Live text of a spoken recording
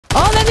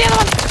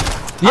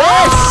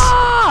Yes!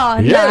 Oh,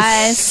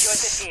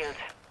 Yes! nice.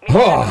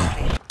 Oh!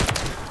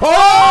 Oh!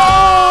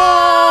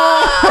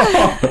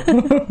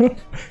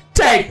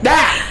 Take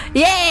that!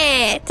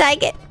 Yeah,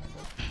 take it.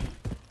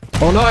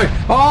 Oh no!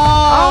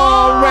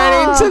 Oh!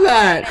 Ran into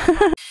that!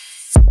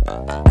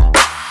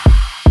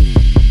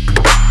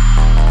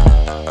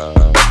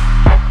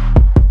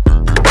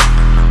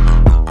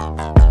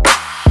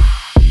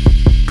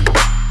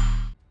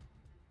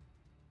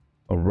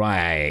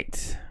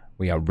 Alright.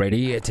 We are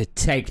ready to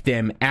take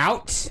them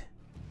out.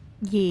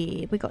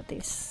 Yeah, we got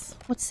this.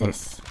 What's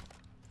this?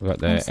 We've got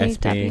the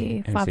SP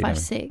MCW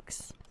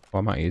 556.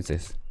 Well, I might use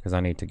this because I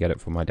need to get it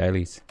for my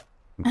dailies.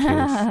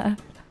 Kills.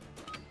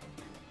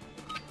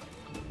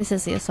 This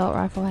is the assault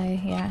rifle,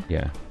 hey? Yeah.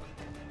 Yeah.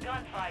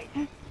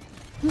 Gunfight.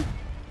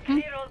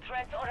 Clear all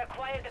threats or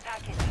acquire the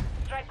package.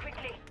 Strike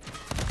quickly.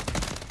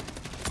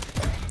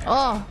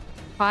 Oh,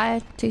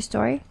 fire,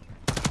 2-story.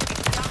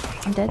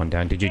 I'm dead. One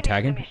down. Did you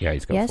tag him? Yeah,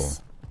 he's got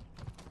Yes.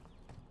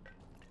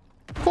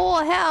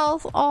 4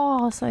 health.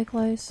 Oh, so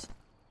close.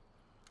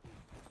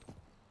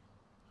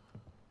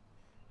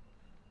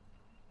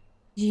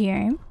 Did you hear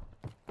him?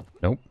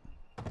 Nope.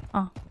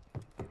 Oh.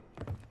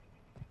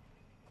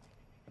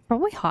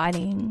 Probably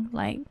hiding,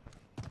 like,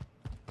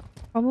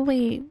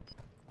 probably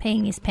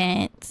peeing his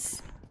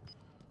pants.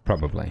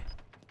 Probably.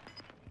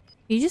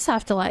 You just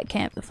have to, like,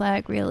 camp the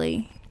flag,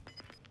 really.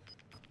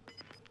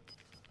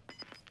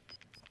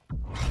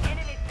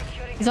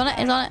 He's on it,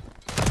 he's on it.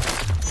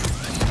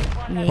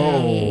 Yeah.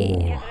 Oh.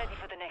 Get ready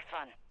for the next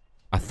one.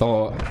 I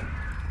thought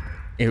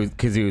it was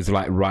because he was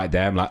like right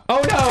there. I'm like,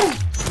 oh no!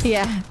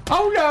 Yeah.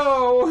 Oh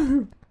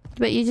no!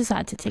 But you just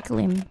had to tickle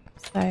him,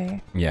 so...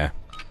 Yeah.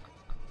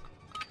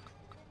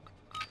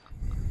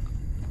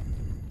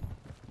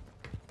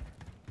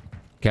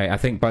 Okay, I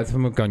think both of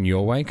them have gone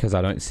your way because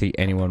I don't see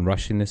anyone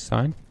rushing this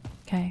side.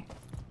 Okay.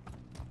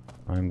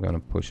 I'm gonna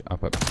push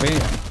up a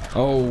bit.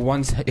 Oh,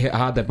 one's hit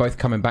hard. They're both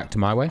coming back to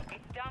my way.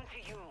 It's down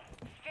to you.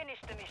 Finish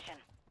the mission.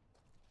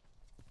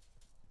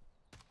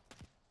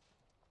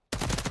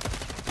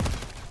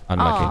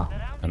 Unlucky.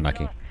 Oh.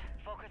 Unlucky.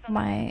 Focus on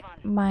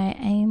My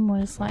aim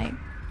was, like,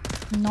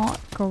 not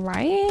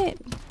great.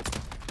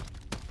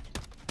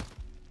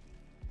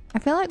 I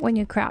feel like when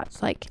you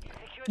crouch, like,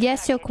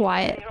 yes, you're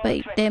quiet,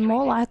 but they're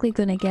more likely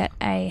gonna get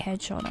a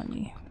headshot on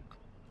you.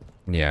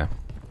 Yeah.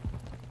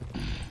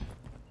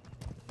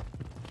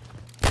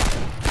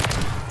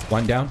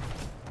 One down.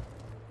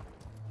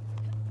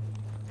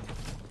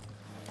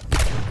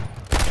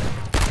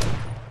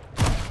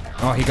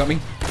 Oh, he got me.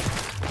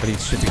 But he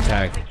should be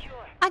tagged.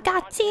 I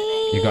got him!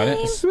 You got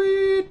it?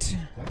 Sweet.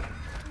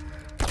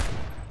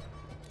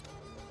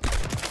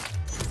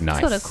 Nice.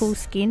 He's got a cool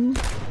skin.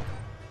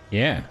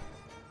 Yeah.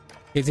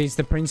 Because he's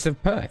the Prince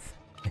of Perth.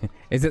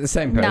 Is it the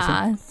same person?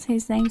 Nah,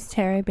 his name's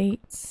Terror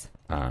Beats.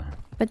 Ah,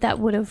 But that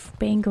would have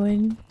been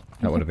good.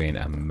 that would have been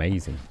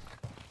amazing.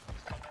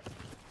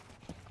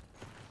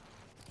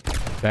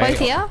 Both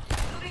here?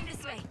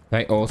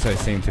 They also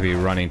seem to be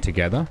running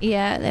together.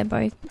 Yeah, they're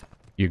both.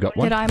 You got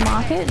one? Did I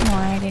mark it? No,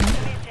 I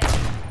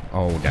didn't.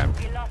 Oh, damn.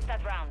 we lost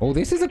that round. Oh,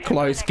 this is a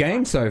close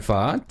game so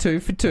far. 2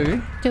 for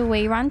 2. Do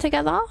we run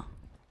together?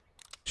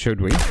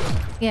 Should we?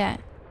 Yeah.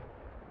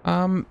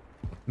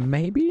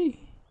 Maybe?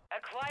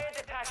 Acquire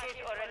the package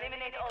or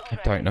eliminate all I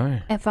threats. don't know.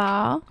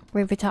 FR,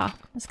 Riveter.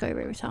 Let's go,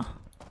 Riveter.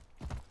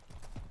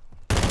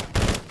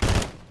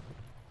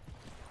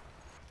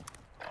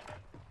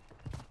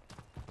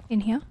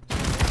 In here.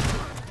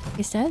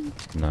 He's dead.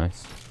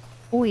 Nice.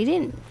 Oh, he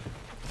didn't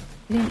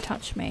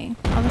touch me.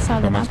 Other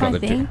side of the Someone's map, I the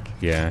think.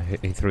 yeah,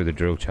 he threw the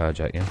drill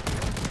charge at you.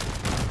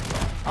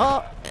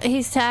 Oh,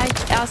 he's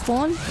tagged our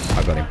spawn.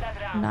 I got him. That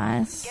round.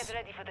 Nice. Get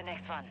ready for the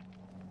next one.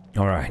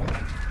 Alright.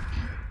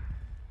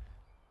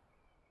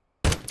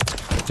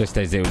 Just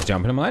as he was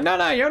jumping, I'm like,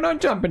 no, you're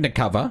not jumping to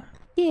cover.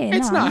 Yeah,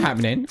 It's no. not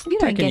happening. I'm You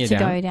don't taking get you to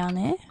down. go down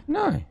there.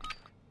 No.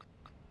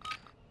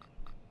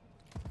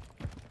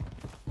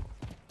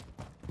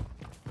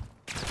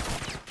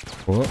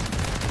 Whoop.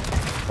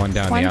 One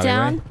down One the alleyway.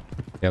 down.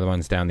 The other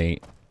one's down the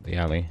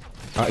alley.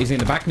 Oh, he's in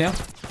the back now.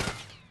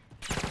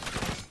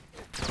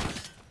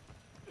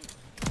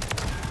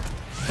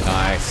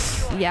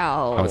 Nice.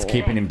 Yo. I was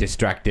keeping him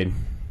distracted.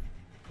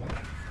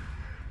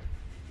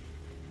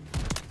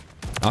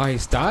 Oh, he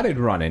started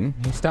running.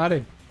 He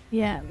started.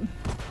 Yeah,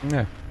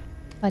 Yeah.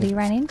 but he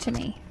ran into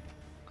me.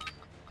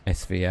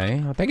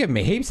 SVA. Oh, they give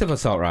me heaps of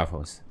assault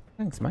rifles.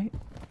 Thanks, mate.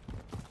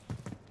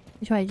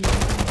 Which way did you go?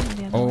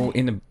 The other Oh,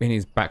 way. in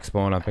his back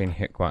spawn, I've been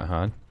hit quite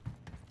hard.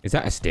 Is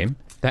that a stim?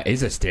 That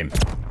is a stim.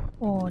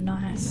 Oh,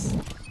 nice.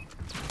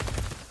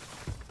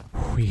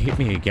 He hit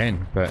me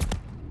again, but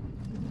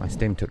my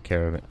stim took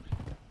care of it.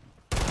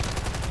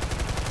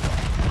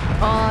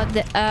 Oh,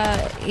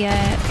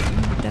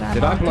 yeah. Did I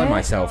blow mark it?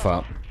 myself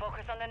up?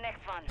 Focus on the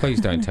next one. Please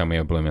don't tell me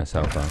I blew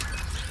myself up.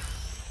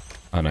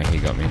 Oh no, he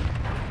got me.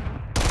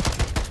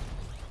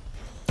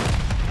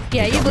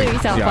 Yeah, you blew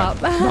yourself Yeah.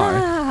 up.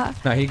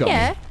 No, he got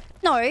Yeah. me.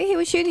 No, he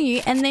was shooting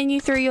you, and then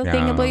you threw your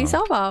thing and blew No.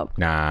 yourself up.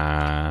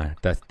 Nah,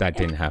 that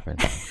didn't happen.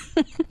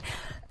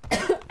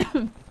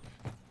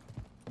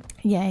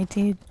 Yeah, it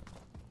did.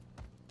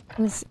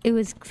 It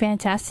was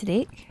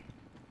fantastic.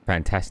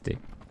 Fantastic.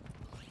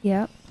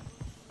 Yep.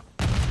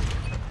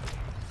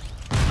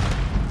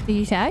 Did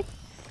you tag?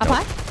 Up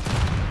high?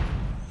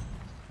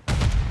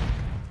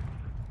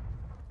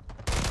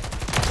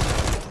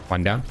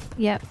 One down.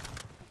 Yep.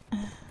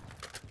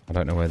 I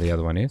don't know where the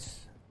other one is.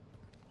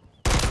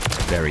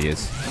 There he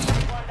is.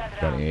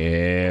 Got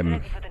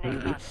him.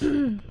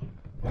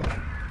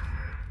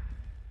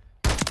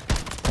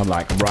 I'm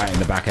like right in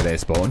the back of their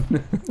spawn.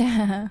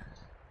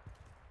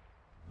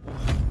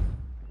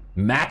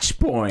 Match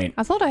point.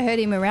 I thought I heard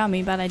him around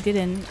me, but I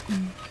didn't.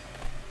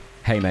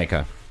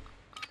 Haymaker.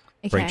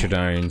 Okay. Breacher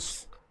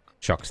Dones.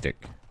 Shock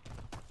stick.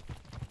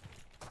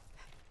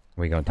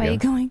 We going Where are you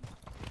together? going?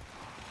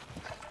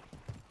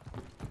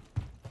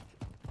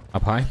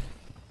 Up high.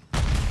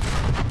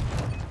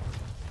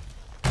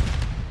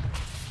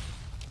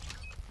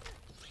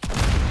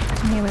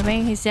 Here with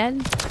me. He's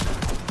dead.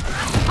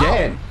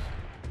 Dead.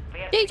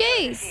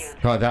 GG's.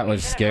 God, that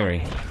was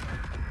scary.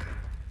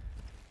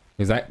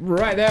 He's like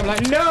right there. I'm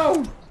like,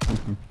 no.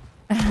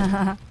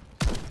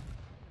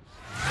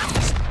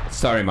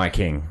 Sorry, my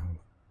king,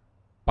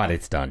 but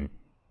it's done.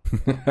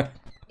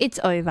 It's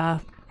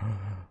over.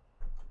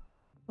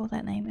 Call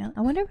that name out.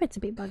 I wonder if it's a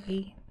bit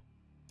buggy.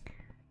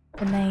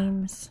 The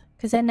names,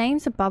 because their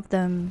names above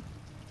them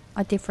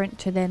are different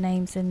to their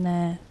names in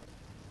the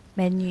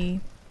menu.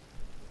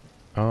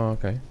 Oh,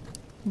 okay.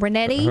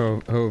 Renetti.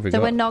 Who have we So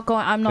got? we're not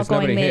going. I'm not There's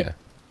going nobody mid. here.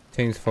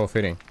 Team's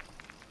forfeiting.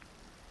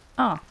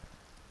 Oh,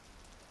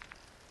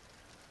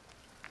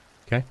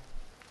 Okay.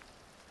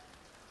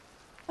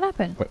 what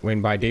happened?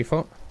 Win by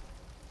default.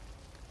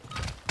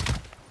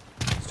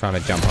 Just trying to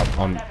jump up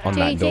on that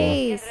door.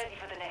 GG's. Ready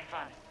for the next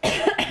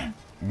one.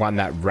 Won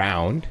that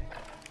round.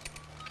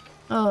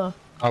 Oh.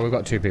 Oh, we've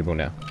got 2 people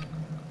now.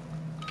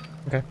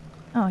 Okay.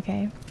 Oh,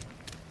 okay.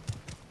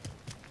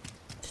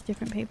 It's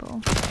different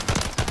people.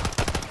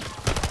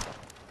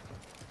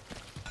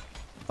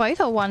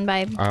 Both or one,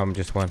 babe?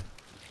 Just one.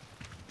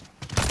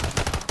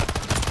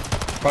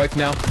 Both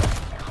now.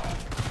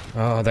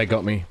 Oh, they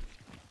got me.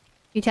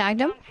 You tagged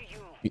them?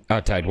 I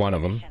tagged one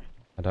of them.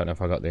 I don't know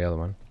if I got the other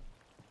one.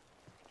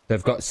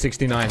 They've got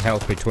 69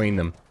 health between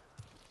them.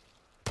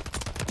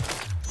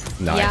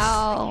 Nice.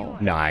 Yo.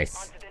 Nice.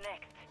 On to the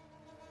next.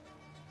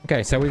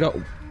 Okay, so we got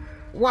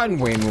 1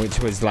 win, which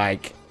was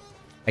like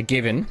a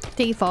given.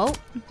 Default.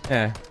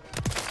 Yeah.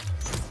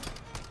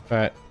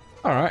 But,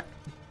 alright.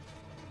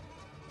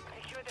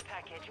 Secure the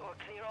package or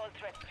clear all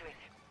threats to it.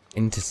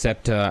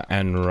 Interceptor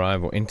and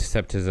rival.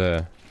 Interceptor's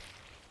a...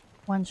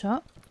 One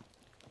shot.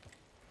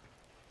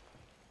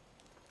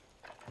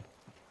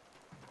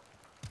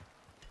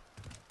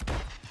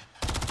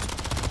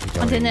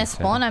 One's in their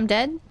spawn. I'm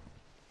dead.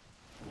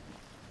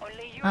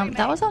 Only you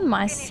That was on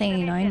my Finish the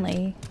scene mission.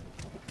 only.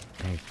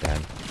 He's dead.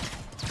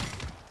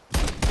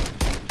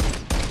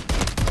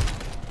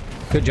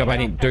 Good job, I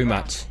didn't do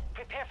much.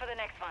 Prepare for the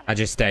next one. I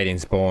just stayed in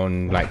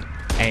spawn, like,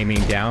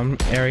 aiming down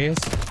areas.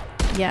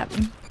 Yep.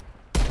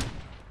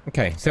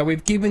 Okay, so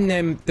we've given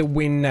them the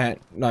win that,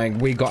 like,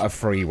 we got a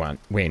free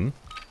win.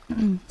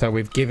 So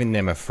we've given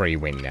them a free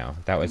win now.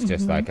 That was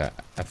just like a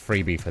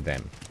freebie for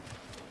them.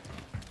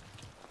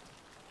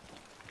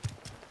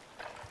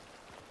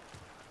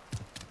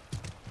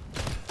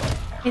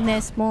 In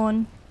their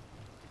spawn.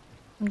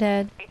 I'm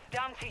dead. It's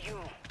down to you.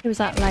 He was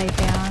like laid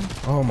down.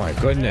 Oh my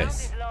Round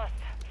goodness. is lost.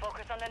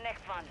 Focus on the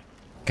next one.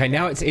 Okay,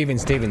 now it's even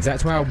Stevens.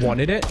 That's where I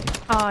wanted it,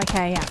 Oh,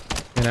 okay, yeah.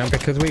 you know,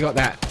 because we got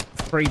that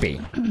freebie.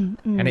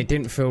 And it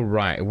didn't feel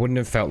right. It wouldn't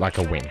have felt like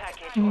a win.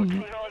 Package or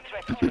clear all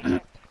threats to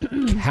it.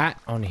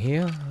 Cat on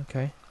here?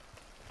 Okay.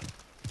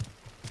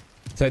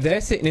 So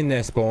they're sitting in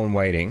their spawn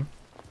waiting.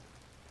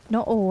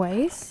 Not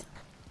always.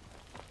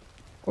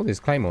 Oh, there's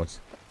claymores.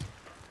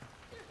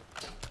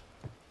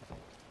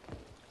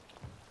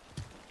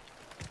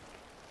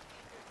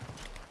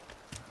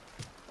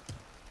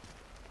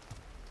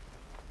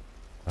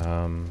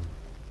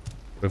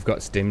 We've got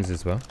stims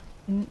as well.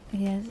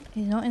 He's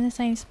not in the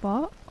same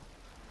spot.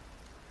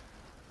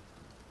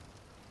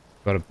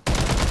 Got a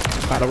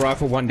battle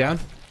rifle, 1 down.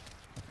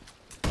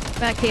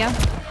 Back here.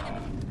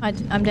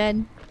 I'm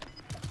dead.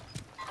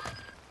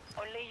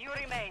 Only you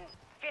remain.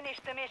 Finish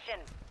the mission.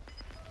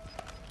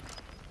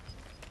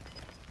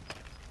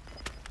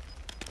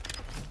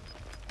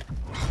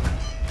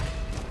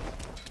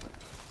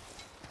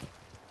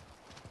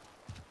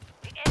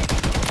 The enemy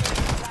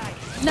is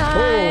alive.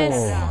 Nice.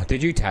 Oh,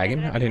 did you tag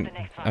him? I didn't know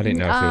if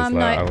it was No,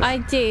 like I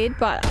did,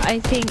 but I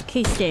think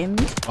he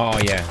stemmed. Oh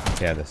yeah,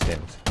 yeah, the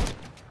stims.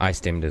 I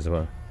stimmed as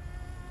well.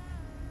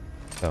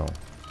 So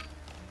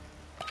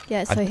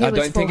Yeah, so I he was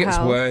don't think full it's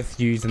health. worth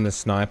using the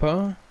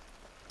sniper.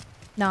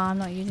 No, I'm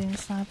not using the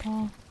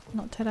sniper.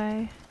 Not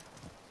today.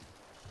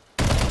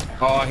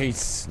 Oh, he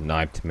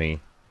sniped me.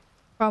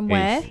 From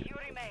where? He's- You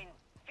remain.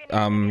 Finish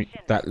the mission.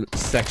 That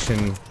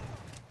section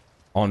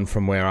on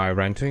from where I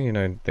ran to, you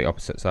know, the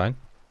opposite side.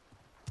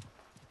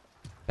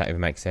 That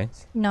even makes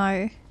sense.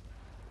 No.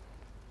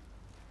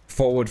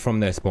 Forward from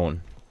their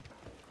spawn.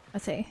 I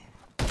see.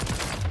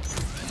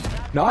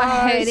 Nice.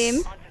 I heard him.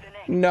 On to the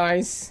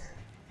Nice.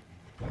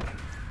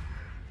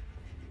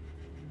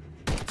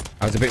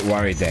 I was a bit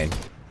worried then.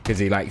 Because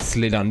he like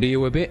slid under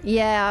you a bit.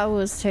 Yeah, I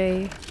was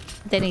too.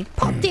 Then he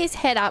popped his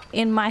head up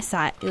in my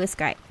sight. It was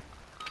great.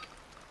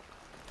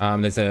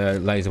 There's a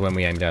laser when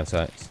we aim down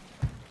sights.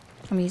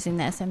 I'm using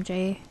the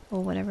SMG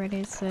or whatever it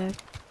is, the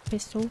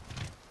pistol.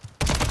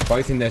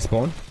 Both in their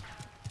spawn.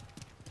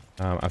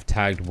 I've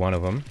tagged one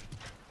of them.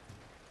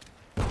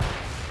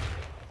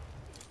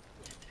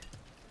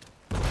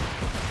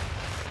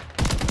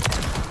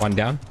 One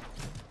down.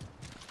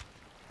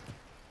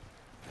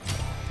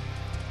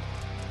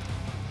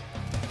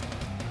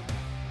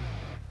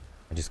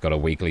 I just got a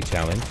weekly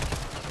challenge.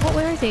 What?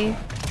 Where is he?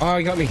 Oh,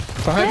 he got me.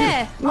 Behind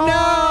Where? you. No!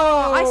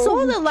 Oh, I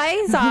saw the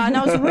laser and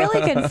I was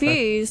really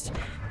confused.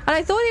 And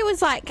I thought he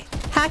was like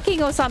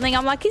hacking or something.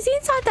 I'm like, is he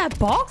inside that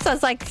box? I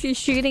was like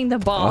shooting the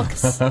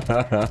box.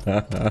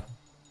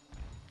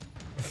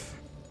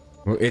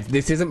 Well,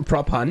 this isn't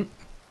prop hunt.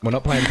 We're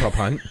not playing prop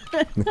hunt.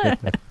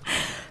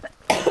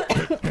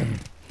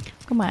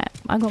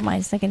 I got my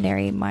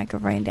secondary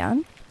microphone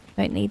down.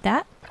 Don't need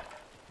that.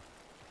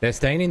 They're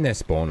staying in their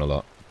spawn a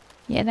lot.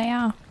 Yeah, they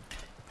are.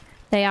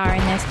 They are in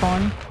their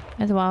spawn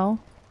as well.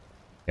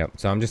 Yep,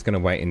 so I'm just going to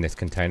wait in this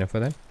container for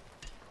them.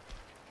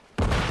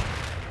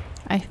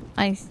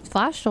 I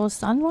flashed or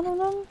stunned one of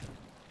them.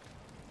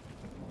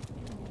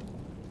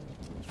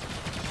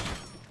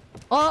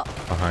 Oh!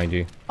 Behind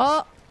you.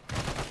 Oh!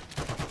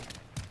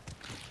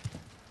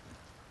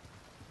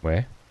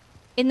 Where?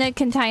 In the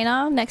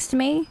container next to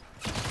me.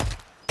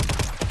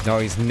 No,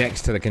 he's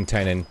next to the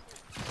container,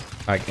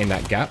 like in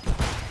that gap.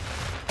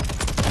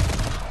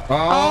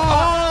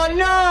 Oh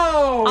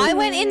no! I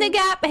went in the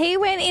gap. He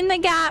went in the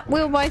gap.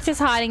 We were both just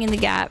hiding in the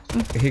gap.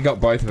 He got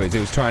both of us. He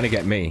was trying to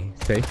get me,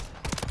 see?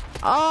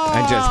 Oh!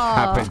 And just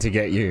happened to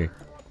get you.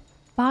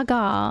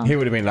 Bugger. He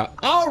would have been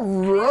like,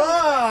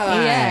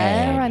 alright!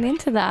 Yeah, run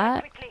into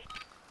that.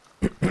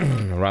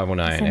 Rival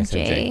 9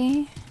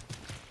 SMG.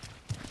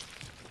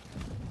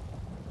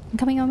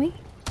 Coming on me.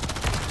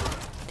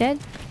 Dead.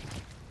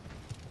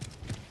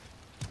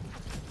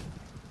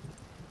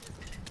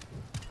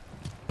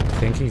 I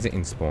think he's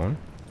in spawn.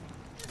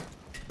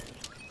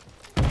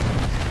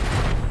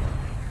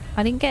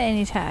 I didn't get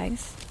any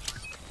tags.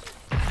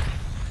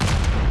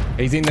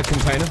 He's in the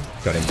container.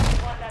 Got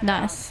him.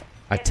 Nice.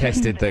 I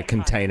tested the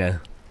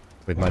container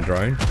with my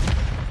drone.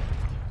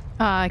 Oh,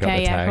 Got the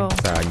okay, yeah, tag, cool.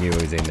 so I knew he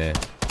was in there.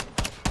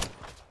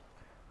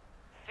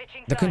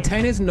 The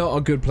container's not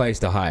a good place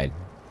to hide.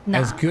 Nah.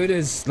 As good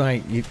as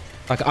like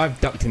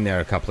I've ducked in there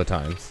a couple of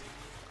times.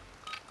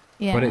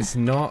 Yeah. But it's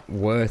not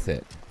worth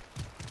it.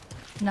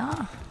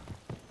 Nah.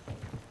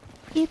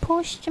 You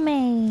pushed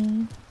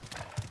me.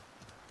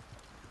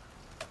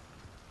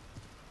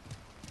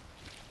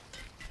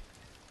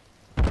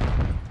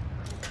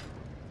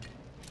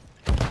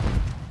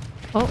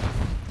 Oh.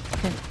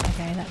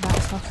 Okay,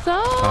 that's off. So.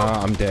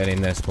 Oh, I'm dead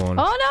in their spawn.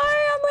 Oh no,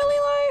 I'm really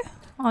low.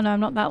 Oh no, I'm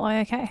not that low.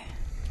 Okay.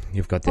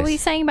 You've got this. What were you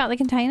saying about the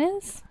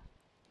containers?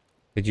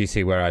 Did you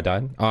see where I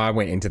died? Oh, I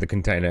went into the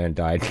container and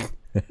died.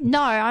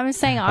 No, I was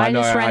saying I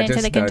know, just ran I into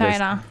just the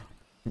container.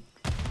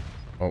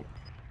 Oh.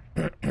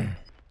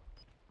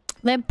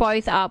 They're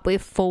both up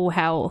with full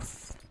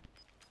health.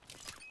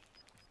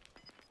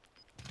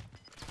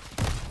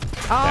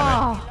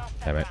 Oh.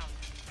 Damn it.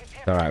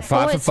 Alright,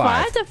 5 for It's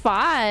 5. 5 to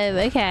 5.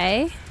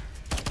 Okay.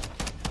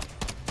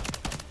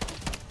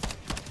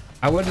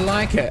 I would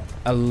like it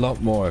a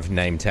lot more if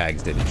name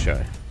tags didn't show.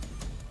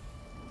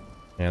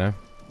 You know?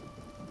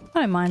 I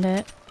don't mind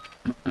it.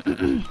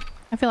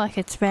 I feel like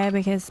it's fair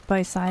because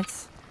both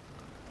sides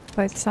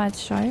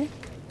show.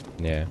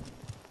 Yeah.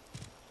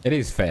 It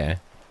is fair.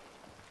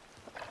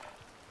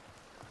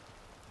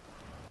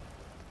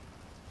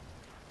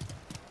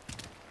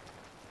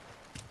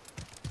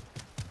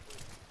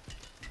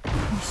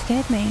 You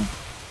scared me.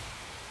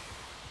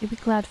 You big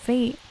glad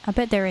feet. I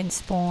bet they're in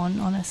spawn,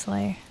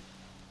 honestly.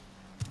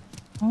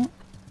 Oh.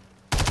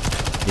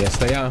 Yes,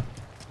 they are.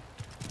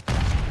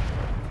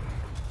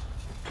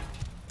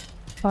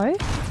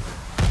 Both?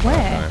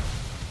 Where? No.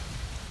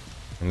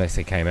 Unless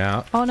he came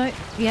out. Oh no.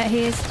 Yeah,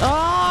 he is.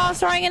 Oh,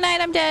 throwing a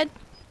nade. I'm dead.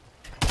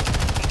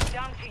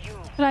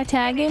 Did I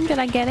tag him? Did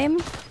I get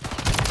him?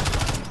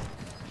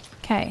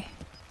 Okay.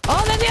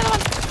 Oh, there's the other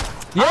one.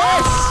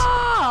 Yes!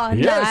 Oh,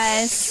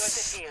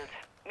 Yes! nice.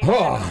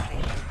 Oh.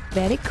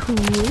 Very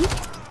cool.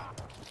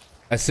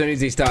 As soon as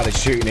he started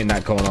shooting in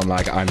that corner, I'm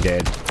like, I'm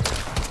dead.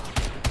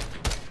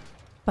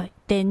 But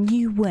then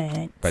you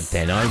weren't. But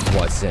then I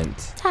wasn't.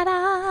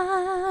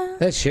 Ta-da!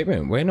 That's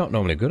shipment. We're not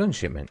normally good on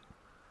shipment.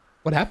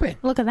 What happened?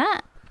 Look at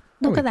that.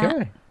 Look at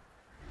that.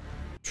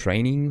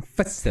 Training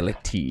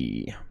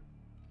facility.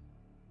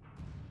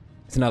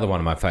 It's another one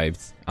of my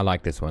faves. I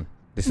like this one.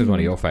 This is one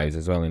of your faves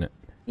as well, isn't it?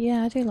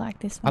 Yeah, I do like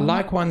this I one.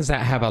 like ones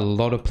that have a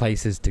lot of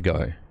places to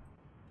go.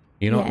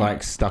 You're not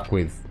like stuck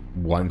with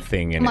one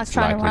thing and I'm like it's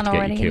trying to likely run to get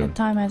already you and the killed.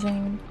 time hasn't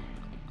even...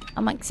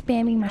 I'm like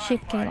spamming my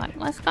shift key like,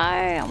 let's go,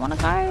 I wanna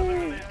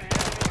go.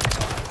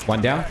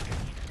 One down.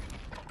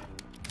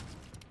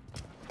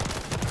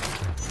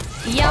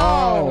 Yo!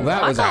 Oh,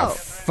 that was a I got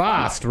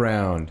fast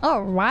round. Oh,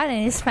 right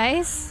in his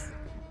face.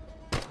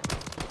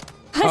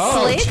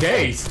 Oh, Slit?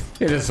 jeez.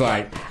 It is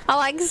like... I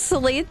like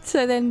slit,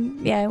 so then,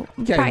 yeah,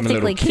 Gave him a practically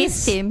little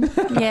kissed kiss. him.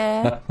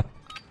 Yeah.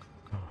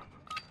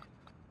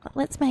 But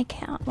let's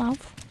make out,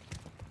 love.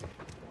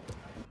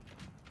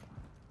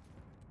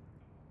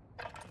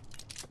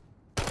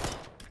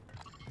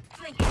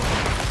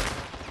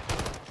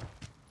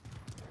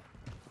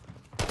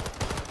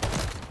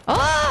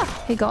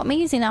 Oh! He got me.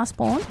 He's in our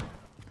spawn.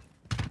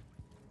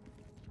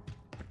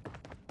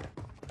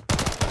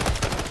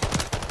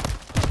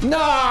 No!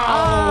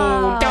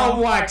 Oh. Don't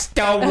watch,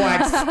 don't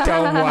watch,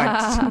 don't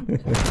watch.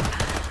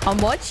 I'm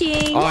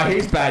watching. Oh,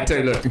 he's bad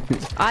too, look.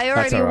 I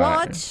That's already all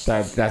right. watched.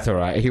 That's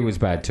alright. He was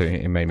bad too.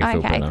 It made me feel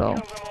Okay, better.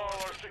 cool.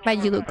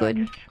 Made you look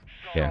good.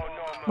 Yeah.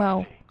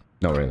 Well,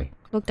 Not really.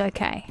 looked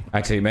okay.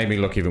 Actually, it made me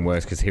look even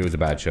worse because he was a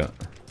bad shot.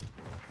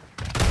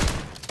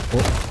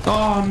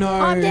 Oh no!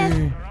 I'm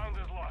dead.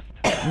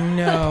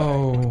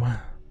 No.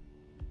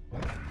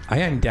 I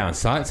aimed down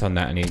sights on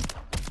that and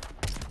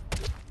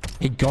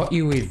he got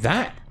you with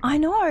that? I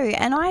know,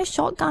 and I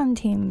shotgunned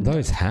him.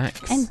 Those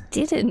hacks. And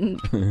didn't.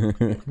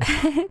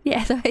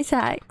 Yeah, those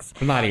hacks.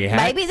 Bloody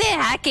hacks. Maybe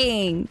they're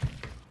hacking.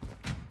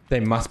 They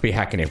must be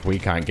hacking if we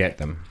can't get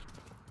them.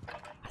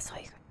 I saw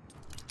you.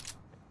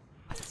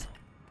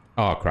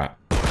 Oh crap.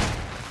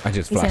 I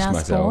just He's in flashed our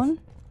myself. spawn.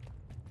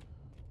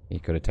 He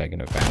could have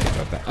taken advantage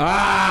of that.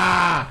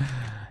 Ah!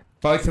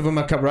 Both of them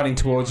are running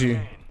towards you.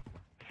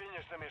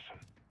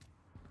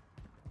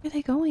 Where are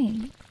they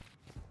going?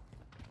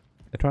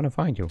 They're trying to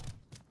find you.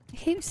 I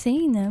keep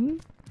seeing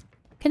them.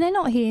 Can they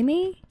not hear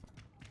me?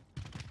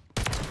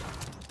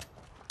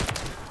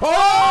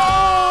 Oh!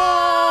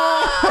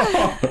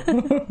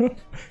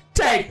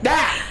 Take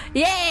that!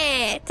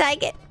 Yeah!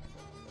 Take it!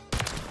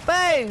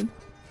 Boom!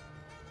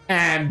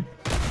 And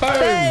boom!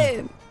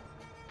 Boom!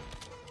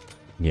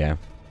 Yeah.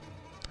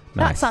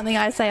 That's Nice. something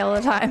I say all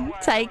the time.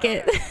 Take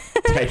it.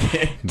 Take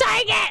it.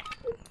 Take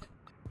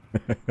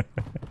it!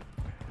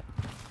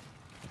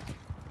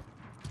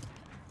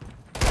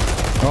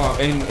 Oh,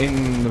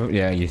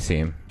 yeah, you see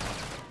him.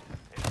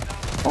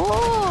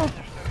 Oh!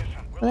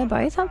 Were they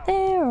both up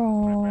there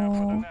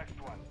or...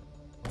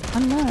 I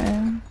don't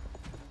know.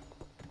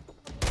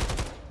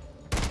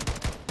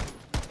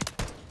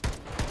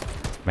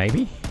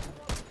 Maybe?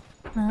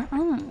 I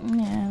don't,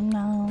 yeah,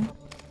 no.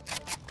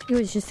 It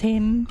was just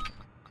him.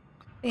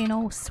 Being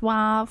all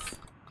suave.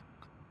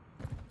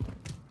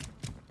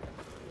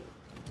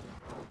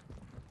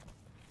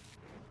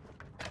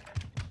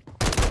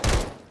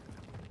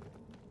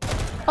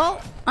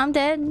 Oh, I'm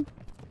dead.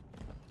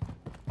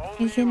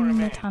 He's in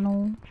the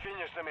tunnel.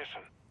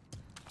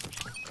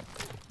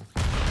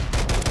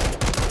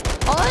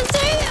 Oh,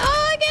 see!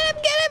 Oh, get him,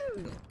 get him!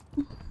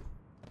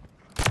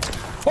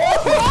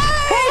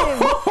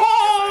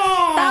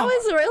 That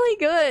was really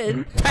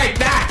good. Take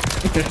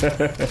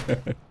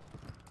that!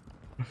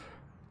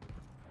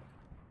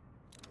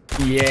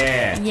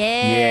 Yeah.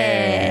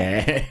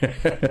 Yeah.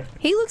 Yeah.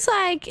 He looks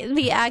like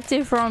the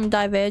actor from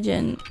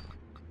Divergent.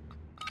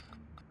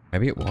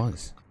 Maybe it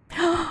was.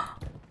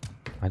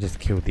 I just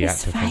killed the He's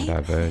actor from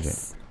Divergent.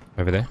 famous.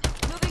 Over there.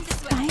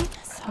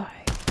 Famous, though.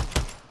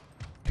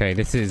 Okay,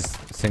 this is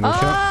single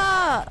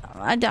shot.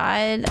 Oh, I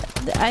died.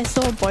 I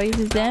saw both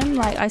of them.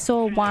 Like, I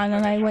saw one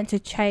and I went to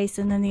chase,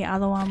 and then the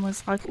other one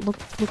was like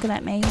looking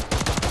at me.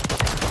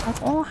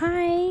 Like, oh,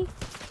 hi.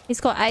 He's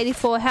got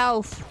 84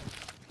 health.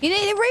 You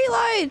need to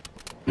reload.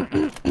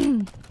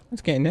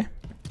 Let's get in there.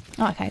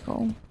 Okay,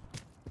 cool.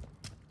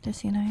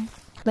 Just, you know,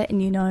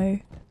 letting you know.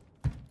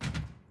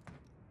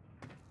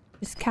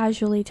 Just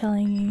casually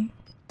telling you.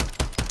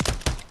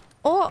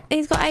 Oh,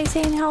 he's got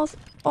 18 health.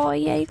 Oh,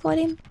 yeah, you got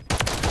him.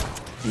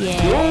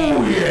 Yeah.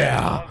 Oh,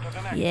 yeah.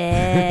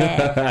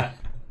 Yeah.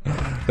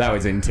 That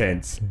was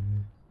intense.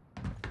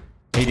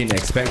 He didn't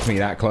expect me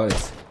that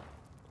close.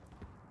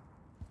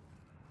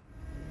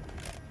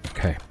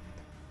 Okay.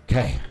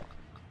 Okay.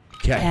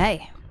 Okay.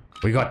 Hey.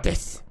 We got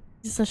this.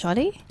 Is this a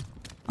shoddy?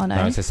 Oh, no.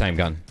 No, it's the same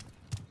gun.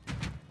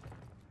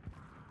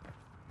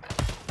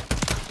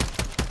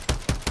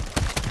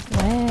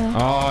 Where?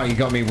 Oh, you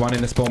got me. One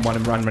in the spawn, one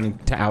in running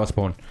to our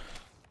spawn.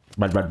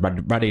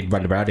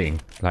 Running.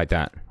 Like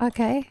that.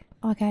 Okay.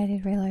 Okay, I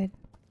did reload.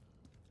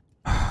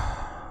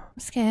 I'm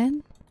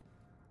scared.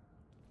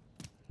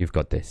 You've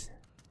got this.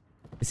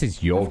 This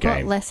is your I've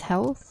game. got less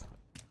health.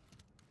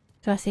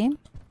 Do I see him?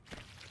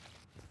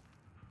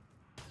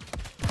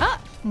 Ah!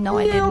 No,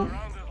 I didn't.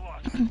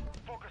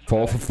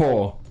 4 for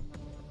 4.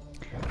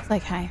 It's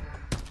okay.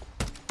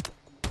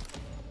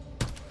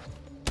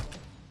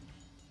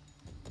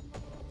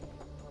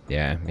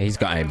 Yeah, he's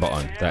got aimbot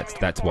on.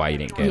 That's why you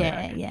didn't get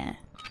it. Yeah.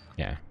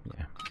 Yeah.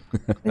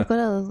 We've got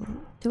a...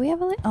 Do we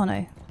have a... Oh,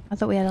 no. I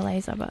thought we had a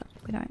laser, but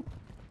we don't.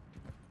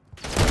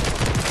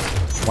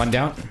 One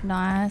down.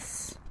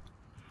 Nice.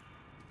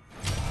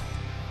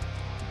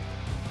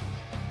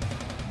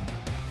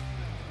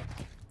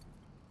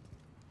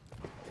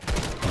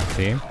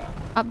 See him?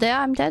 Up there,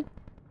 I'm dead.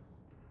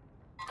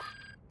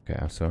 Okay,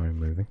 I saw him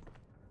moving.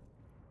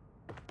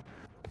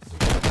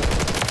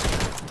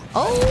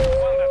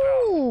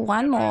 Oh,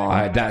 one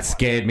more. That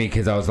scared me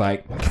because I was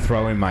like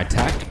throwing my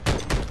tack.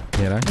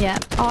 You know? Yeah.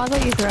 Oh, I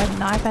thought you threw a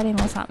knife at him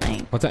or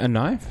something. Was it a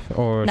knife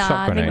or a Nah, shot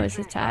I grenade? think it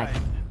was a tag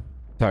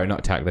Sorry,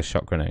 not tack, the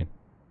shot grenade.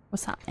 or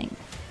something.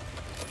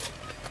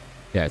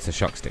 Yeah, it's a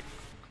shock stick.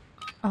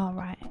 Oh,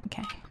 right.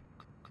 Okay.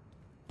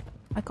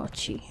 I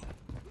got you.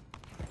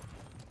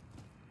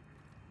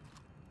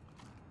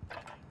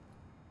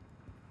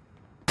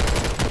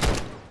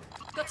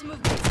 Got to move.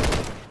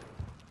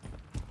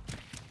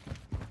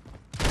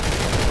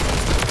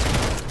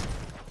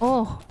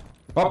 Oh.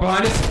 Oh,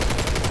 behind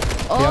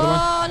us!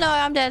 Oh, no,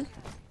 I'm dead.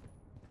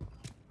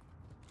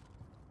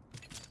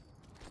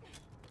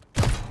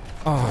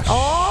 Oh,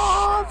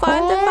 Oh,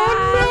 find the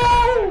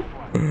bag.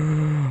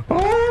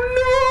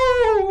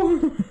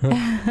 Oh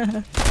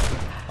no!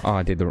 Oh,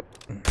 I did the...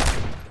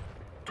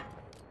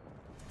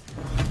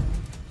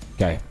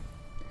 Okay.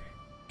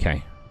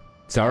 Okay.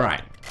 It's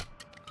alright.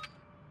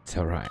 It's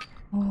alright.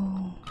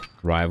 Oh.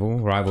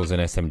 Rival's an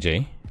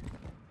SMG.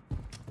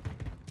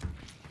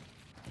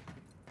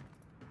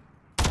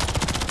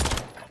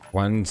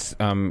 One's,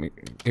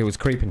 it was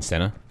creeping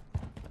center.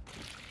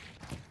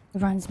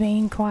 Everyone's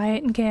being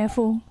quiet and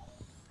careful.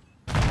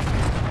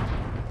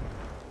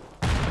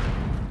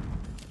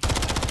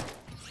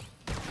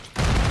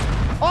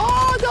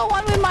 Oh, I got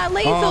one with my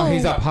lethal. Oh,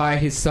 he's up high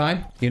his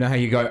side. You know how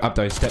you go up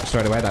those steps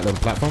straight away, that little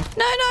platform?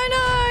 No, no,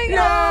 no, no.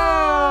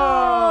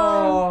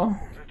 No!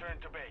 Return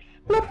to base.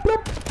 Blop,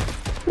 blop.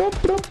 Blop,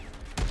 blop.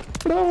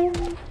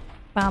 Blop.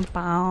 Bum,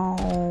 bum.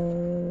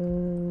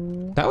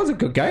 That was a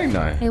good game,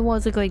 though. It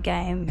was a good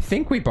game. I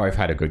think we both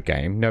had a good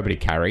game. Nobody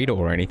carried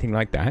or anything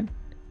like that.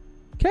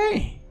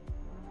 Okay.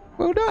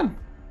 Well done.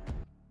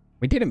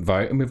 We didn't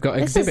vote and we've got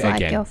This is Exhibit like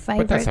again. your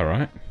But that's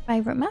alright.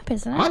 Favorite map,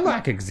 isn't it? I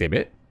like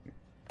Exhibit.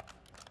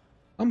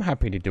 I'm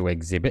happy to do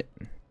Exhibit.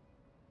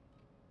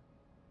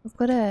 We've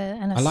got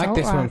an I assault like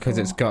this one because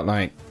rifle. it's got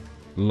like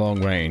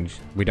long range.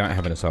 We don't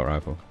have an assault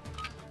rifle.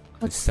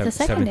 What's the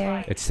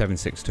secondary? It's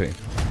 7.62.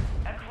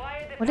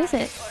 What is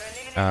it?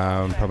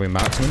 Probably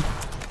marksman.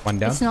 One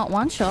down. It's not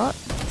one shot.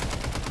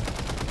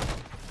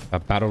 A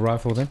battle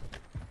rifle then.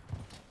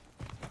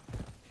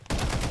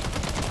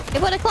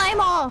 It got a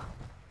claymore.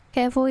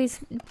 Careful, he's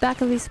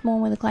back of his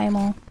spawn with a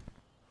claymore.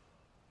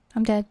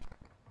 I'm dead.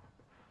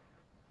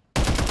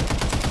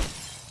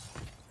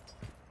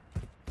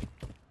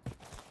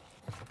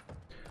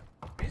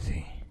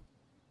 Busy.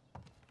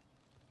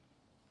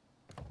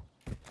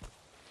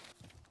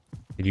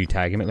 Did you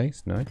tag him at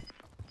least? No.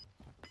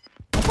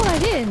 I thought I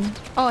did.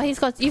 Oh, you've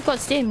got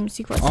stims.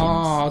 You've got stims.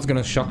 Oh, I was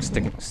gonna shock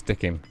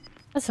stick him.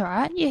 That's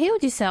alright. You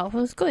healed yourself. It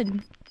was good.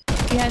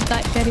 You had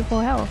like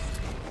 34 health.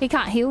 He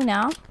can't heal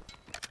now.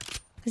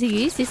 Because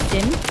he used his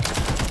stim.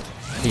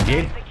 He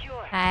did.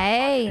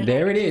 Hey.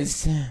 There it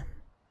is.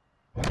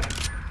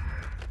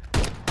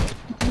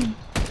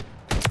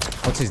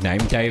 What's his name?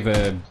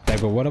 David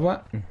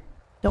what?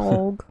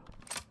 Dog.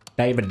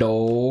 David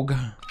Dog.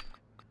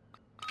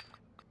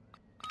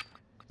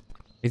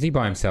 Is he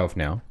by himself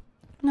now?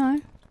 No.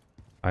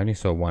 I only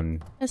saw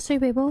one. There's two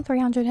people.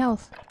 300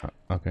 health.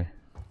 Okay.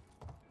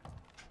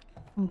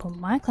 I'm put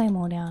my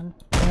claymore down.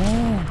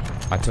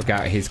 Yeah. I took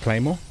out his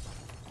claymore.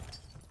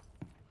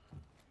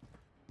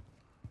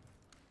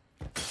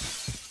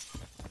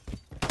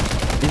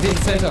 He's in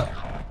the center.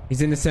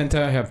 He's in the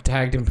center. I have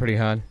tagged him pretty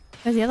hard.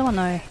 Where's the other one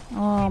though?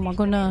 Oh my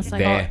goodness.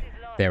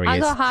 There he I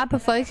is. got hyper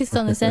focused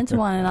on the center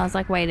one and I was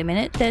like, wait a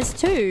minute, there's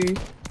two.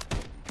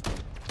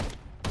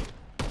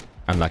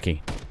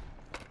 Unlucky.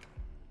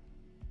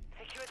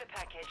 Secure the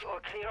package or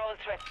clear all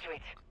threats to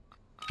it.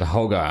 The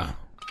Holger.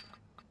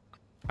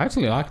 I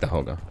actually like the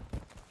Holger.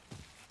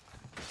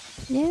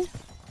 Yeah.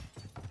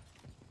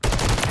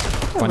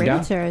 One down.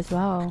 Riveter as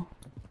well.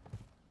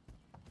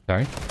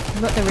 Sorry.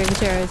 I've got the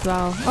Riveter as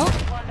well.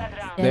 Oh, Won that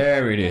round. Yeah.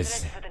 There it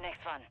is. For the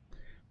next one.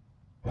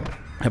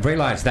 I've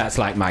realised that's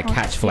like my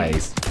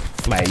catchphrase.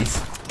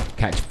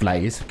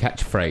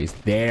 Catchphrase.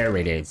 There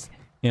it is.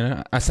 You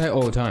know, I say it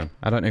all the time.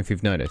 I don't know if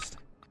you've noticed.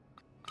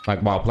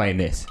 Like while playing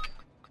this.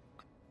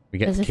 We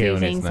get there's to a few kill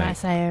this things I mate.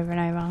 say over and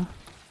over.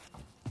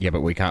 Yeah,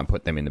 but we can't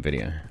put them in the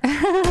video.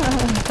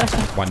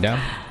 One down.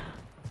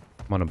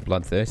 I'm on a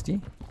bloodthirsty.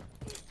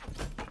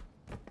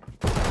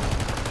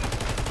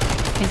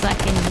 He's like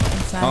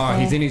inside Oh, there.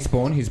 he's in his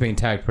spawn. He's been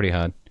tagged pretty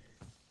hard.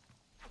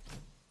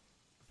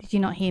 Did you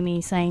not hear me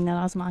saying that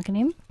I was marking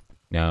him?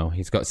 No,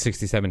 he's got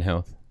 67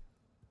 health.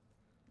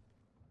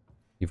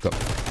 You've got...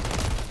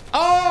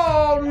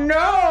 Oh,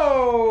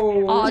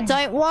 no! Oh,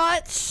 don't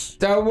watch!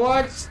 Don't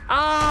watch!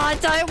 Oh,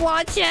 don't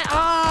watch it!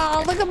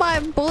 Oh, look at my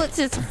bullets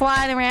just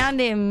flying around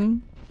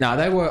him. No,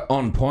 they were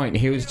on point.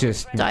 He was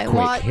just Don't quick.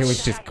 watch. He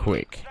was just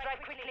quick.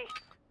 Strike quickly.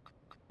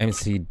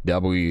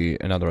 MCW,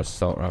 another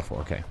assault rifle.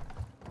 Okay.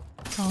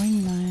 Oh,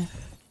 no.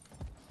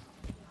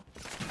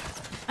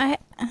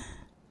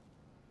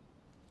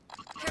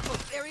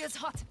 Careful, area's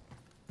hot.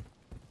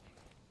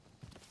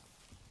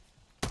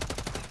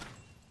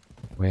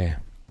 Where?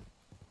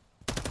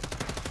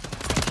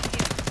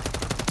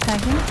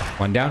 Tag him.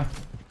 One down.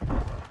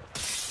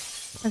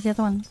 Where's the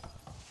other one?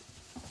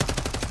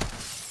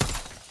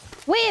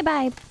 Where,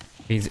 babe?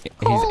 He's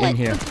Call in it.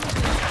 here.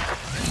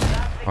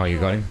 Oh, you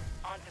got him?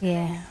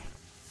 Yeah.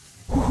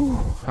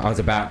 I was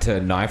about to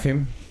knife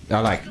him. I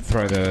like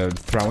throw the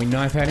throwing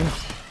knife at him.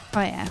 Oh,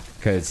 yeah.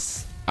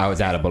 Because I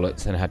was out of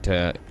bullets and had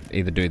to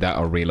either do that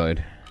or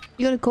reload.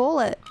 You gotta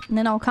call it, and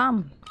then I'll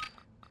come.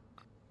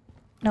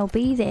 And I'll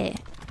be there.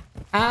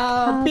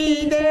 I'll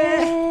be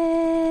there.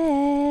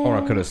 Or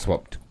I could have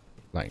swapped.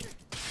 Like.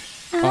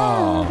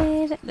 I'll Oh.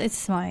 be there. It's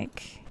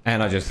smoke.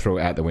 And I just threw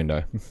it out the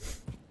window.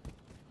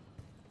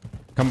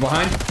 Come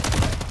behind.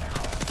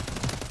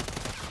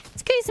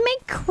 Excuse me,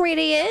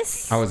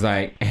 Critius. I was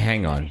like,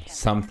 hang on.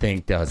 Something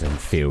doesn't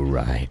feel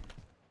right.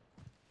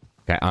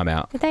 Okay, I'm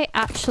out. Did they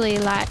actually,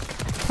 like,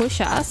 push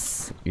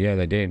us? Yeah,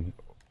 they did.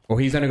 Well,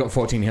 he's only got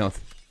 14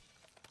 health.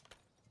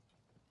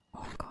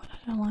 Oh, God, I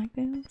don't like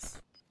this.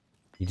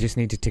 You just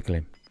need to tickle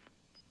him.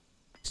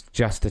 It's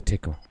just a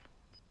tickle.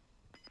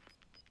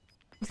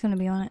 He's gonna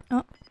be on it.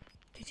 Oh,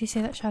 did you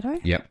see that shadow?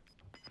 Yep.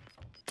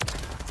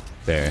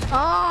 There.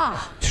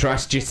 Ah!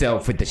 Trust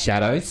yourself with the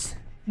shadows.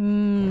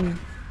 Hmm.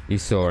 You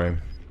saw him.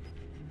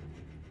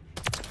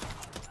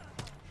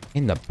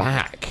 In the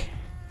back.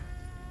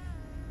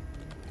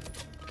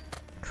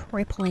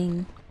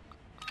 Crippling.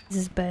 This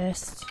is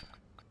burst.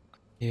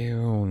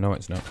 Ew, no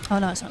it's not. Oh,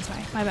 no, it's not.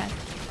 Sorry. My bad.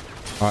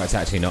 Oh, it's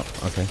actually not.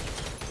 Okay.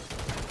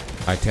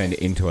 I turned it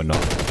into a knot.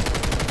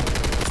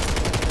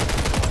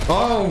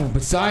 Oh,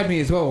 beside me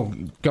as well.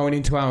 Going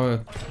into our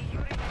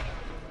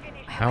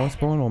house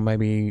spawn or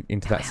maybe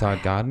into that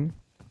side garden.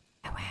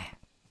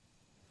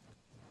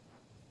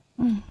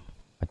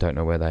 I don't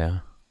know where they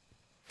are.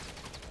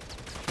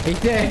 He's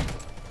there.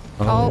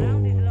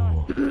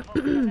 Oh.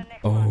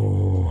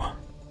 Oh.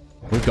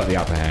 We've got the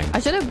upper hand. I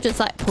should have just,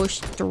 like,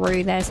 pushed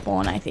through their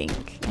spawn, I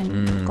think,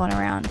 and gone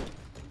around.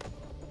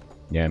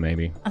 Yeah,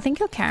 maybe. I think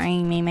you're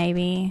carrying me,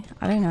 maybe.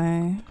 I don't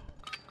know.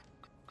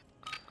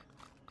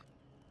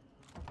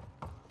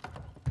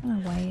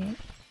 I'm gonna wait.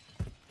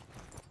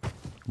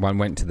 One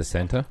went to the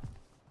center.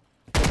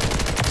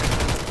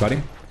 Got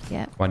him.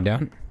 Yep. One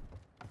down.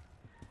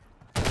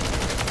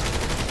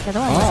 The other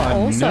one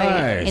was also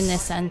nice. in the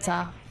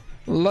center.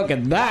 Look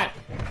at that.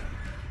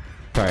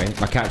 Sorry,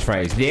 my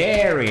catchphrase.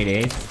 There it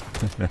is.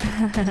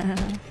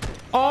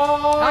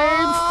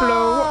 Oh,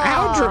 Flo.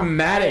 How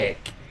dramatic.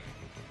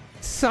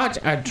 Such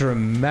a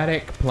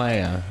dramatic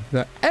player.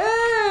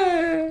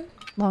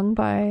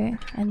 Longbow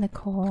and the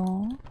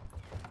core.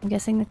 I'm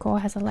guessing the core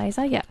has a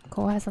laser. Yep,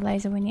 core has a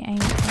laser when you aim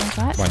at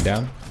that. One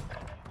down.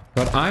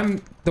 But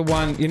I'm the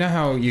one, you know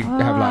how you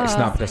have like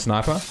sniper to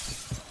sniper?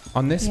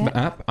 On this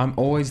map, I'm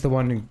always the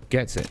one who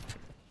gets it.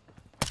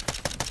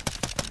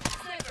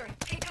 Sniper,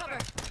 take cover.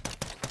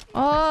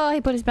 Oh,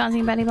 he put his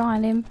bouncing Betty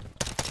behind him.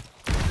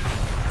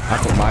 I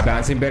put my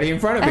bouncing Betty in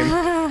front of him.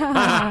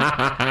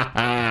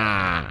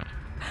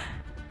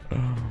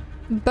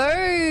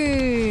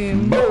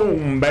 Boom!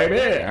 Boom,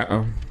 baby.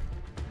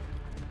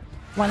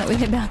 One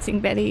with a bouncing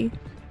Betty.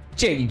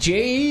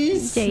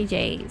 JJ's.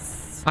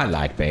 JJ's. I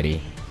like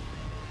Betty.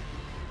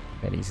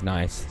 Betty's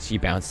nice. She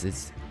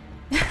bounces.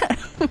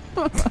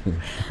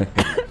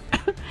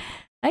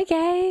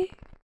 Okay.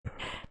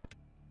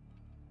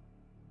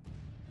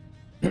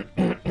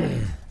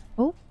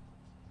 Oh.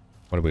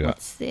 What do we got?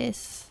 What's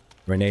this?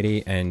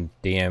 Renati and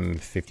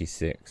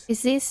DM56.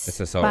 Is this It's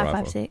assault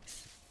rifle. 5.56?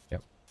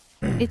 Yep.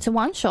 It's a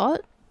one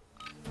shot.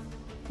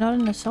 Not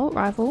an assault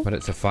rifle. But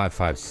it's a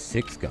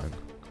 5.56 gun.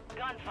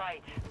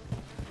 Gunfight.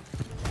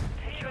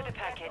 Secure the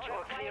package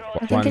or clear all.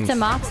 I think it's a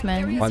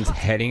marksman. One's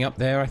heading up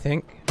there, I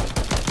think.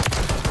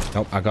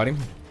 Nope, I got him.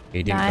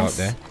 He didn't go up Nice.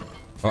 there.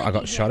 Oh, I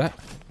got shot at.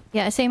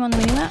 Yeah, I see him on the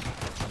minimap.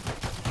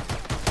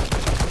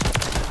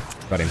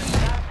 Got him.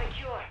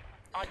 Secure.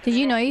 Did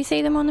you know you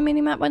see them on the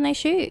minimap when they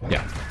shoot?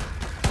 Yeah.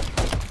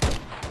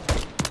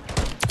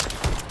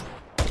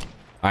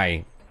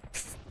 I,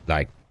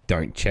 like,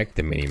 don't check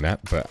the minimap,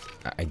 but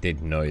I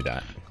did know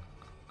that.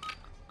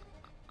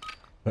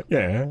 But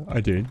yeah, I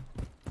did.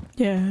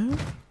 Yeah.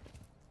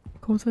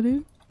 Of course I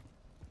do.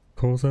 Of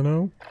course I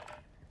know.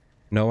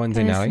 No one's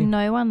in There's alley.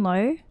 no one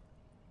low.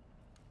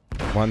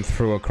 One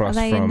threw Are across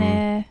they in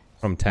their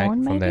from tank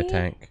spawn, from their maybe?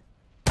 tank.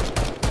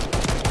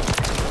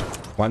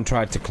 One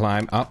tried to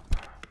climb up.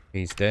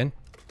 He's dead.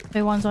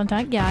 The one's on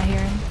tank? Yeah, I hear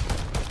him.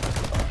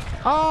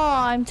 Oh,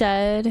 I'm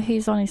dead.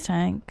 He's on his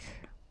tank.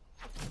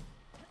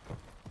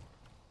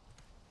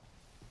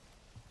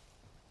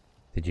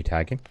 Did you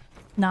tag him?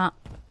 Nah.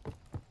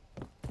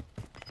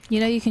 You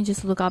know you can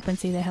just look up and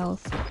see their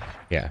health.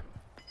 Yeah.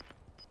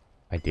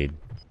 I did.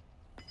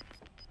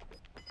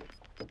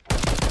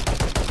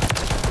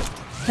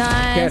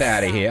 Nice. Get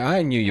out of here.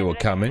 I knew you were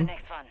coming.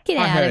 Next one. Get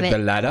I out heard of the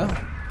it.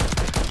 ladder.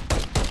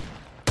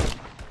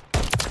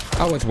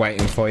 I was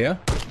waiting for you.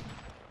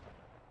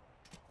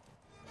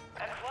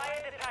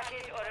 Acquire the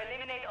package or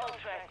eliminate all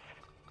threats.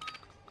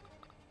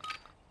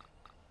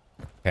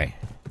 Okay.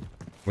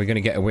 We're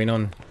gonna get a win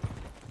on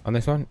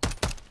this one.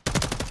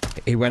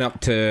 He went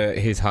up to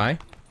his high.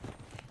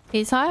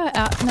 His high?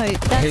 No,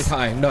 that's His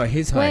high. No,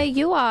 his high. where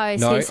you are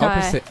is no, his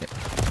opposite. high.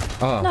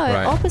 Oh, No,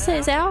 right. opposite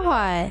is our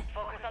high.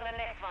 Focus on the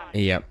next one.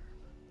 Yep.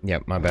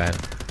 Yep, my bad.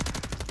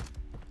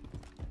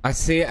 I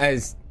see it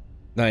as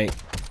like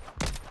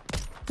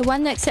The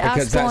one next to our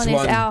Because that's spawn is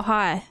one- our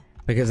high.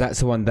 because that's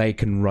the one they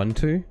can run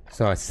to,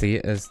 so I see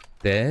it as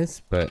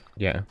theirs. But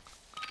yeah.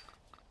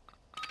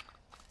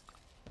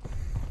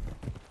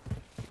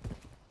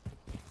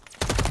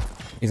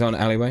 He's on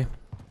alleyway.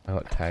 I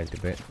got tagged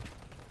a bit.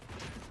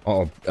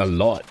 Oh, a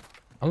lot.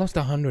 I lost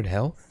 100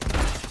 health.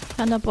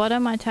 On the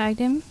bottom, I tagged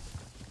him.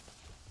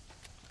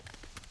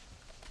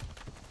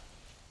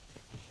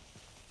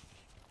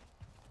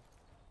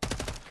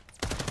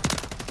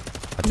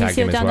 I You tagged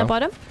still him as down well. the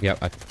bottom? Yep,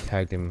 I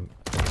tagged him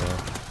as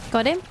well.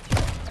 Got him?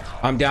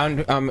 I'm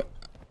down.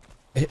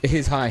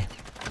 He's high.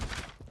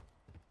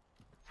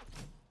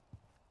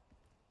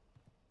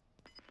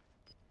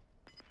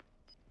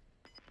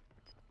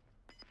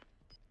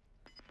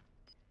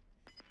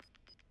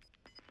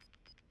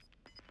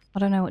 I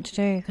don't know what to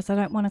do because I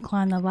don't want to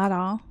climb the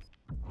ladder.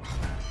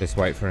 Just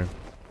wait for him.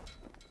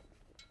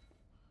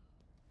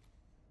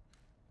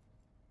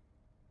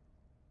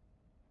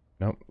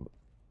 Nope.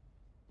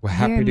 We're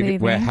happy to we're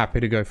moving. happy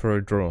to go for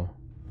a draw.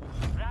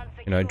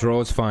 You know,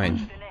 draw's fine.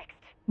 The next.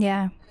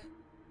 Yeah.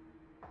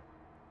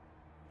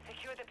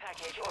 Secure the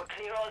package or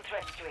clear all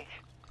threats to it.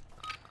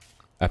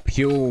 A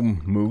pure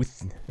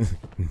muth.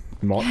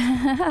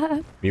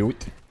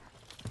 Mute.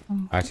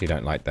 I actually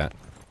don't like that.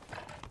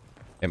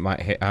 It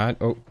might hit hard.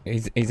 Oh,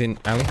 he's in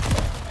alley.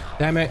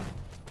 Damn it.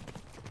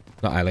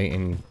 Not alley,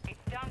 in...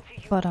 It's down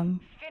to you. Bottom.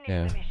 Finish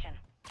Yeah. the mission.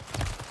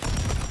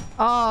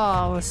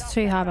 Oh, it was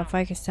too hard to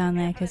focus down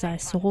there because I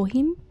saw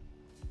him.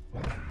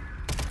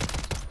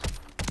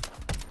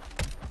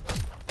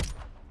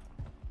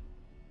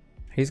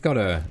 He's got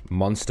a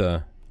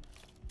monster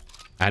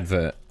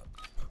advert.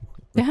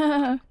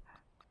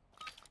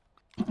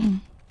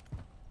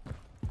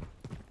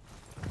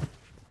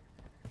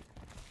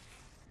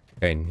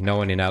 Okay, no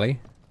one in alley.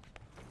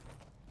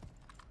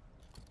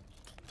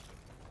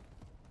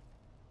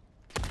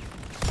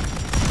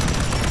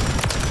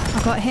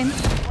 I got him.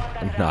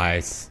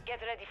 Nice. Get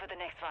ready for the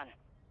next one.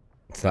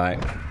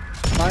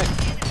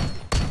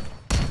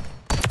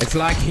 It's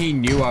like he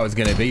knew I was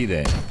gonna be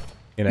there.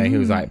 You know, he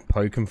was like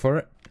poking for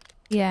it.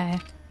 Yeah.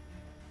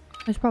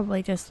 I was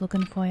probably just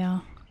looking for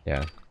you.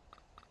 Yeah.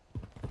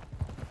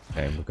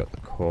 Okay, we've got the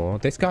core.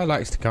 This guy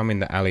likes to come in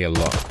the alley a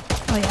lot.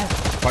 Oh yeah.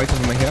 Both of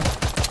them are here.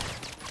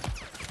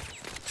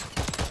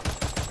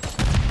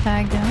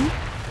 Tagged him.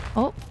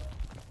 Oh.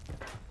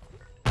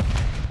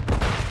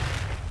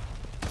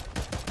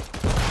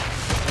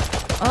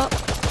 Oh,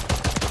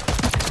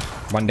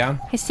 One down.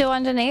 he's still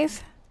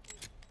underneath.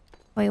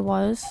 Oh, he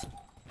was.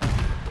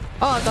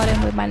 Oh, I got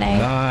him with my name.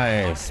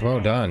 Nice. Well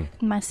done.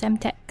 My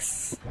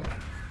Semtex.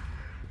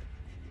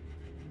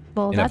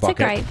 Well, In a that's a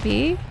bucket. great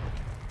view.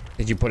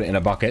 Did you put it in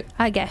a bucket?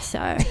 I guess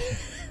so.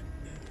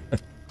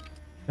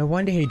 No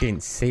wonder he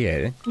didn't see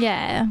it.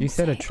 Yeah. You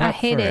set a trap I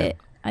hit for him. it.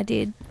 I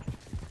did.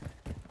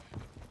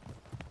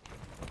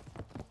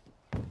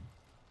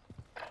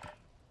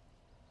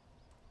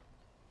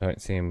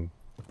 Don't see him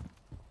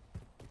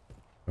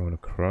going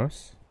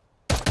across.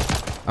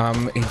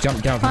 He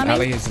jumped down from Climbing.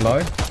 alley. He's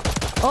low.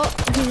 Oh,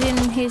 he's in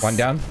his One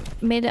down.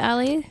 mid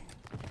alley.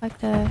 Like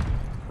the...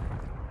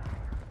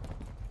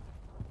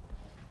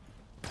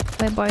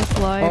 We're both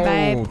low, Oh,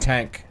 babe.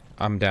 tank.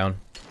 I'm down.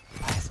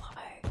 Both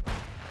low.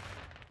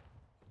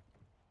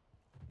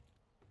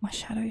 My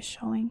shadow's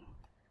showing.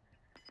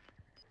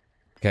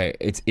 Okay,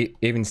 it's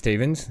even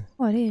Stevens.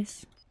 Oh, it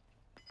is.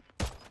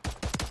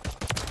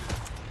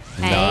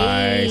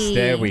 Nice. Hey.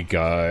 There we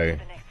go.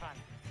 The next one.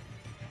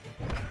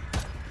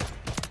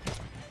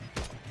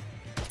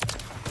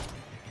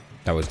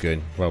 That was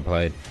good. Well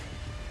played.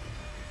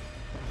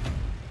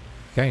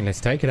 Okay, let's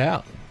take it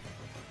out.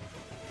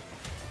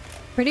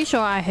 Pretty sure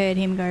I heard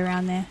him go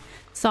around there.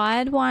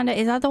 Sidewinder,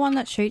 is that the one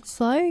that shoots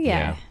slow?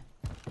 Yeah.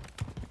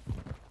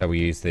 That we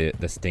use the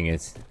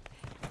stingers.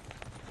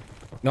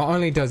 Not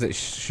only does it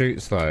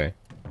shoot slow,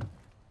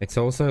 it's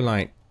also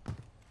like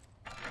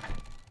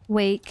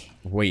Weak.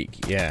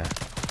 weak. Yeah.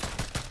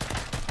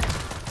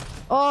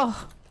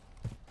 Oh!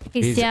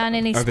 He's down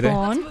in his over there.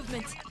 spawn.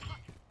 Movement.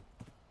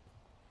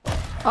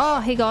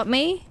 Oh, he got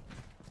me.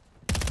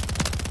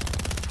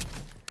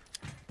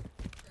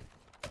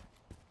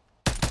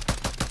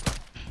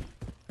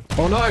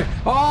 Oh no!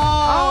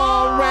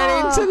 Oh,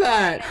 ran into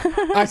that.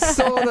 I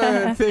saw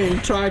the thing,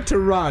 tried to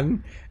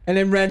run, and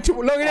then ran to.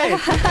 Look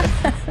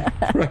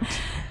at it!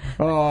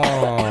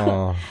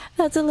 Oh,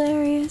 That's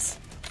hilarious.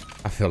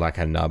 I feel like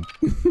a nub.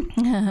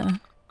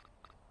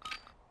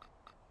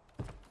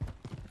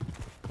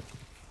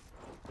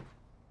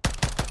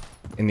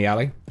 In the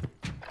alley.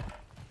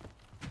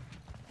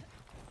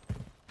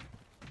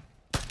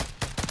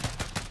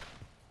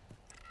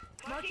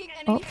 Marking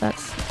Oh, enemy.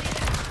 that's...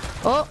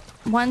 Oh,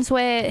 one's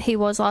where he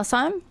was last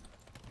time.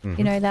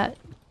 You know, that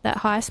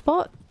high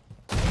spot?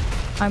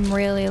 I'm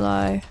really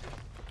low.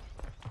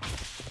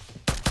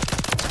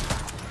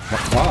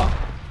 Wow.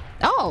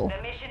 Oh!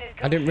 The mission is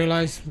I didn't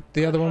realize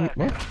the other one.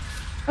 What?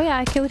 Oh yeah,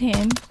 I killed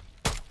him.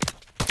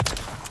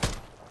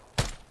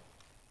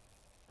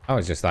 I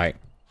was just like,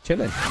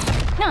 Chilling.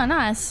 Oh,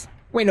 nice.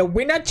 Winner,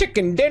 winner,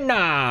 chicken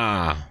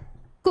dinner.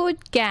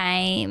 Good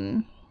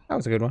game. That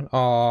was a good one.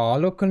 Oh,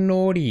 look,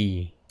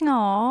 Naughty.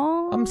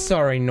 Aww. I'm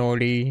sorry,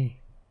 Naughty.